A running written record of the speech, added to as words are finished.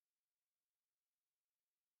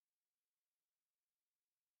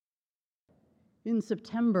In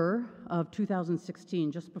September of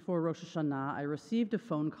 2016, just before Rosh Hashanah, I received a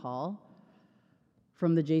phone call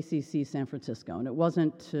from the JCC San Francisco, and it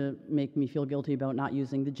wasn't to make me feel guilty about not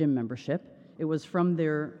using the gym membership. It was from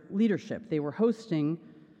their leadership. They were hosting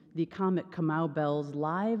the comic Kamau Bell's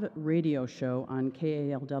live radio show on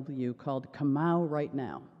KALW called Kamau Right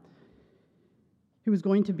Now. He was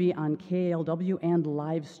going to be on KALW and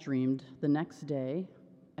live streamed the next day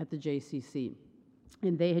at the JCC.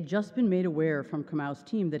 And they had just been made aware from Kamau's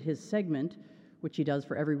team that his segment, which he does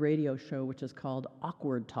for every radio show, which is called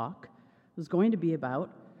Awkward Talk, was going to be about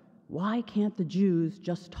why can't the Jews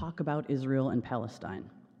just talk about Israel and Palestine?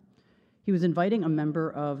 He was inviting a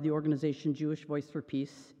member of the organization Jewish Voice for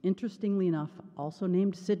Peace, interestingly enough, also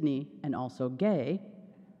named Sydney and also gay,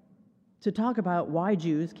 to talk about why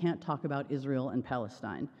Jews can't talk about Israel and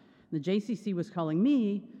Palestine. The JCC was calling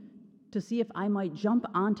me to see if I might jump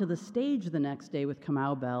onto the stage the next day with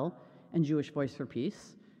Kamau Bell and Jewish Voice for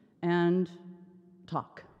Peace and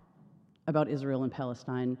talk about Israel and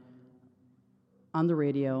Palestine on the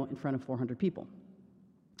radio in front of 400 people.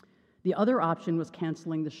 The other option was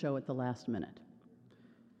canceling the show at the last minute.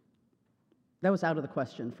 That was out of the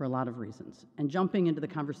question for a lot of reasons, and jumping into the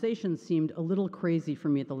conversation seemed a little crazy for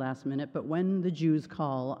me at the last minute, but when the Jews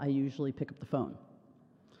call, I usually pick up the phone.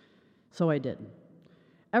 So I did.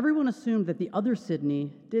 Everyone assumed that the other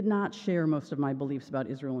Sydney did not share most of my beliefs about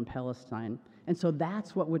Israel and Palestine, and so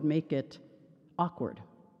that's what would make it awkward,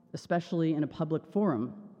 especially in a public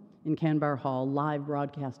forum in Canbar Hall, live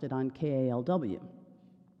broadcasted on KALW.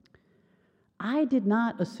 I did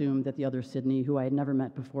not assume that the other Sydney, who I had never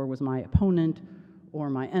met before, was my opponent or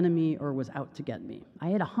my enemy or was out to get me. I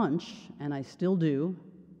had a hunch, and I still do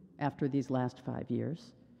after these last 5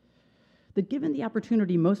 years, that given the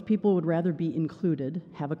opportunity, most people would rather be included,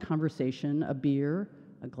 have a conversation, a beer,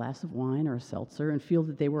 a glass of wine, or a seltzer, and feel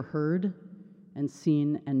that they were heard and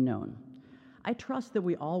seen and known. I trust that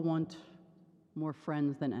we all want more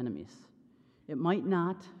friends than enemies. It might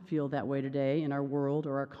not feel that way today in our world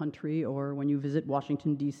or our country or when you visit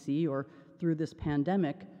Washington, D.C. or through this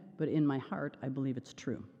pandemic, but in my heart, I believe it's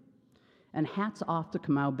true. And hats off to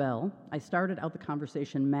Kamau Bell. I started out the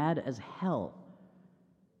conversation mad as hell,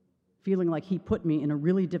 feeling like he put me in a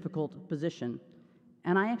really difficult position.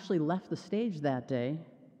 And I actually left the stage that day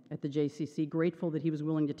at the JCC, grateful that he was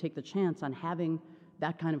willing to take the chance on having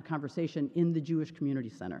that kind of conversation in the Jewish Community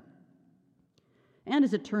Center. And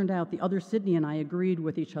as it turned out, the other Sydney and I agreed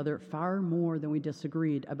with each other far more than we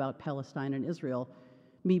disagreed about Palestine and Israel,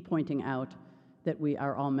 me pointing out that we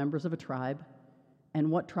are all members of a tribe, and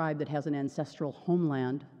what tribe that has an ancestral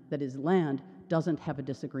homeland, that is land, doesn't have a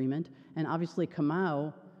disagreement. And obviously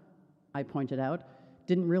Kamau, I pointed out,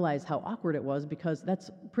 didn't realize how awkward it was because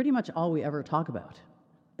that's pretty much all we ever talk about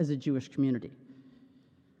as a Jewish community.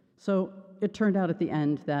 So it turned out at the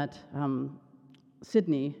end that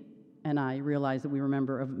Sydney and I realized that we were a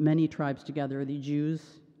member of many tribes together, the Jews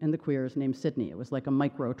and the queers named Sydney. It was like a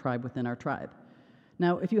micro tribe within our tribe.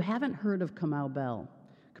 Now, if you haven't heard of Kamau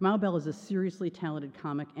Bell is a seriously talented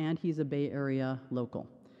comic, and he's a Bay Area local.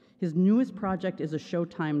 His newest project is a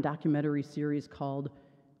Showtime documentary series called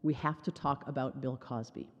We Have to Talk About Bill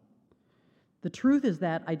Cosby. The truth is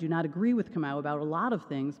that I do not agree with Kamau about a lot of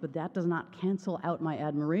things, but that does not cancel out my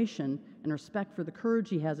admiration and respect for the courage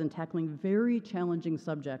he has in tackling very challenging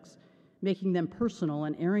subjects, making them personal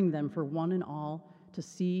and airing them for one and all to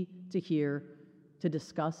see, to hear, to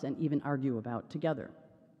discuss, and even argue about together.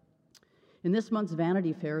 In this month's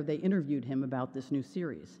Vanity Fair, they interviewed him about this new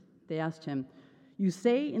series. They asked him, "You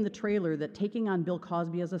say in the trailer that taking on Bill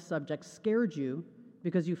Cosby as a subject scared you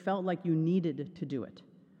because you felt like you needed to do it.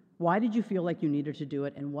 Why did you feel like you needed to do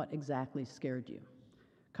it, and what exactly scared you?"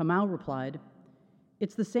 Kamau replied,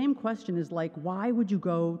 "It's the same question as like, why would you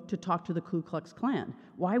go to talk to the Ku Klux Klan?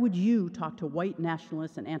 Why would you talk to white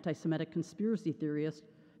nationalist and anti-Semitic conspiracy theorist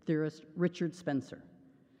Richard Spencer?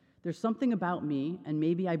 There's something about me, and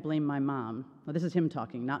maybe I blame my mom." Now, this is him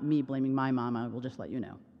talking, not me blaming my mom. I will just let you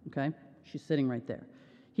know, okay? She's sitting right there.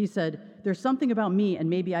 He said, "There's something about me, and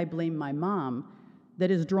maybe I blame my mom, that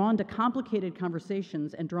is drawn to complicated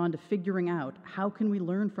conversations and drawn to figuring out how can we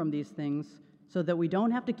learn from these things so that we don't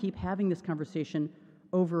have to keep having this conversation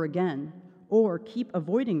over again or keep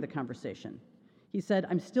avoiding the conversation." He said,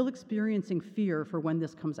 "I'm still experiencing fear for when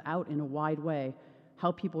this comes out in a wide way,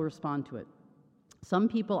 how people respond to it. Some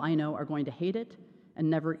people I know are going to hate it and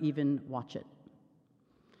never even watch it."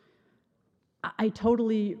 I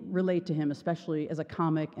totally relate to him, especially as a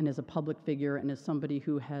comic and as a public figure and as somebody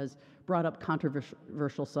who has brought up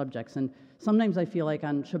controversial subjects. And sometimes I feel like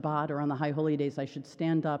on Shabbat or on the high holy days, I should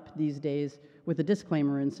stand up these days with a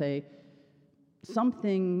disclaimer and say,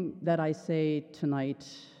 something that I say tonight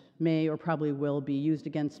may or probably will be used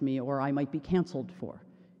against me, or I might be canceled for.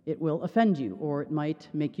 It will offend you, or it might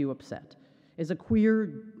make you upset. As a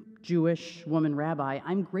queer Jewish woman rabbi,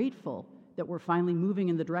 I'm grateful that we're finally moving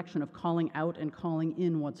in the direction of calling out and calling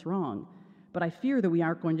in what's wrong. But I fear that we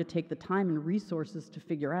aren't going to take the time and resources to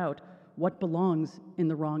figure out what belongs in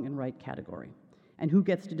the wrong and right category, and who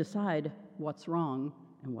gets to decide what's wrong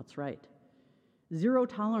and what's right. Zero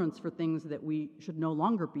tolerance for things that we should no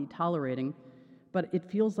longer be tolerating, but it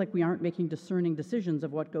feels like we aren't making discerning decisions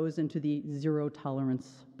of what goes into the zero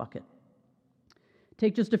tolerance bucket.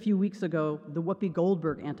 Take just a few weeks ago, the Whoopi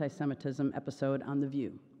Goldberg anti-Semitism episode on The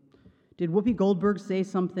View. Did Whoopi Goldberg say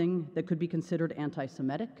something that could be considered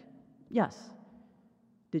anti-Semitic? Yes.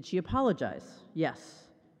 Did she apologize? Yes.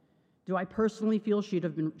 Do I personally feel she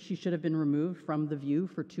should have been removed from The View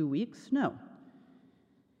for 2 weeks? No.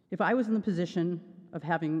 If I was in the position of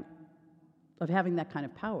having that kind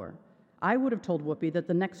of power, I would have told Whoopi that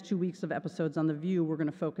the next 2 weeks of episodes on The View were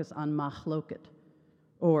going to focus on machloket,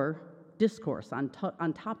 or discourse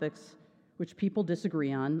on topics which people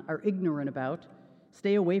disagree on, are ignorant about,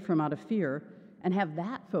 stay away from out of fear, and have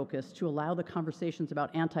that focus to allow the conversations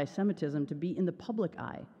about anti-Semitism to be in the public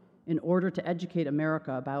eye in order to educate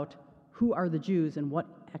America about who are the Jews and what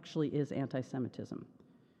actually is anti-Semitism.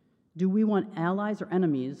 Do we want allies or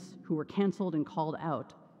enemies who were canceled and called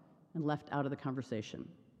out and left out of the conversation?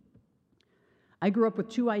 I grew up with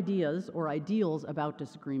two ideas or ideals about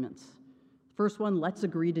disagreements. First one, let's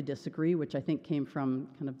agree to disagree, which I think came from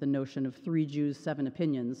kind of the notion of 3 Jews, 7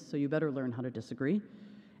 opinions, so you better learn how to disagree.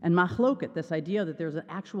 And machloket, this idea that there's an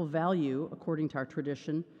actual value, according to our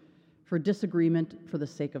tradition, for disagreement for the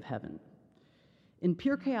sake of heaven. In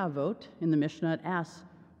Pirkei Avot, in the Mishnah, it asks,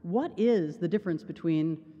 what is the difference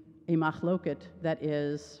between a machloket that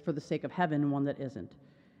is for the sake of heaven and one that isn't?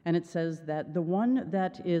 And it says that the one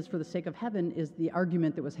that is for the sake of heaven is the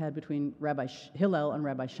argument that was had between Rabbi Hillel and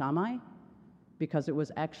Rabbi Shammai, because it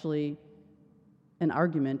was actually an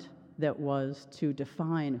argument that was to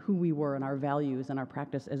define who we were and our values and our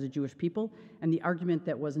practice as a Jewish people. And the argument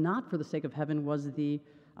that was not for the sake of heaven was the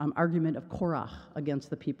argument of Korach against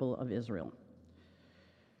the people of Israel.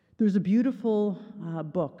 There's a beautiful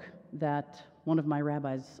book that one of my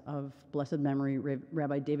rabbis of blessed memory,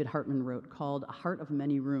 Rabbi David Hartman, wrote called A Heart of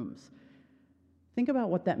Many Rooms. Think about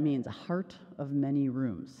what that means, a heart of many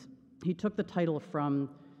rooms. He took the title from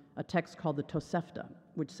a text called the Tosefta,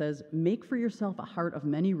 which says, make for yourself a heart of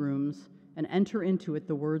many rooms and enter into it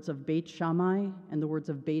the words of Beit Shammai and the words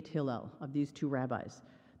of Beit Hillel, of these 2 rabbis,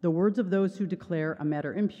 the words of those who declare a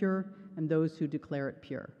matter impure and those who declare it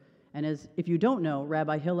pure. And as if you don't know,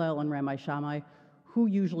 Rabbi Hillel and Rabbi Shammai, who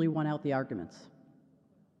usually won out the arguments?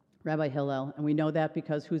 Rabbi Hillel, and we know that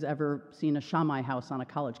because who's ever seen a Shammai house on a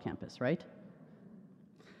college campus, right?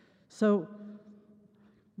 So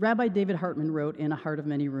Rabbi David Hartman wrote in A Heart of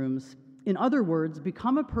Many Rooms, in other words,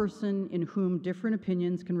 become a person in whom different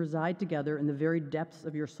opinions can reside together in the very depths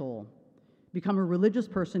of your soul. Become a religious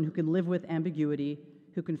person who can live with ambiguity,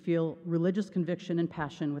 who can feel religious conviction and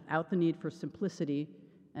passion without the need for simplicity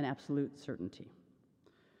and absolute certainty.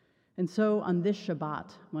 And so on this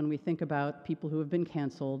Shabbat, when we think about people who have been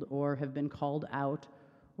canceled or have been called out,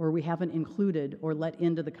 or we haven't included or let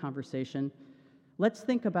into the conversation, let's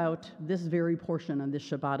think about this very portion on this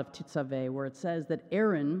Shabbat of Tetzaveh, where it says that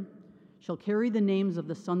Aaron shall carry the names of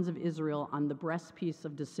the sons of Israel on the breastpiece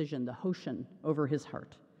of decision, the Hoshen, over his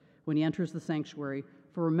heart, when he enters the sanctuary,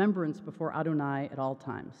 for remembrance before Adonai at all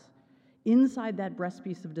times. Inside that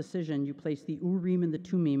breastpiece of decision, you place the Urim and the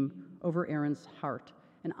Tumim over Aaron's heart,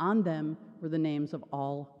 and on them were the names of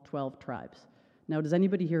all 12 tribes. Now, does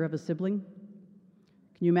anybody here have a sibling?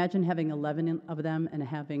 Can you imagine having 11 of them and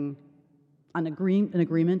having an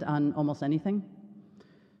agreement on almost anything?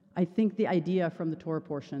 I think the idea from the Torah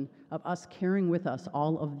portion of us carrying with us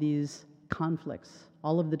all of these conflicts,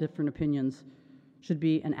 all of the different opinions, should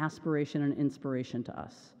be an aspiration and inspiration to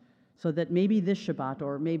us. So that maybe this Shabbat,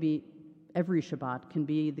 or maybe every Shabbat, can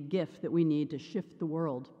be the gift that we need to shift the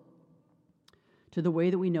world to the way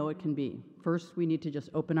that we know it can be. First, we need to just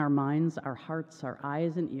open our minds, our hearts, our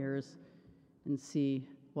eyes and ears, and see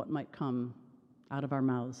what might come out of our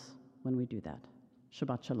mouths when we do that.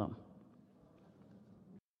 Shabbat Shalom.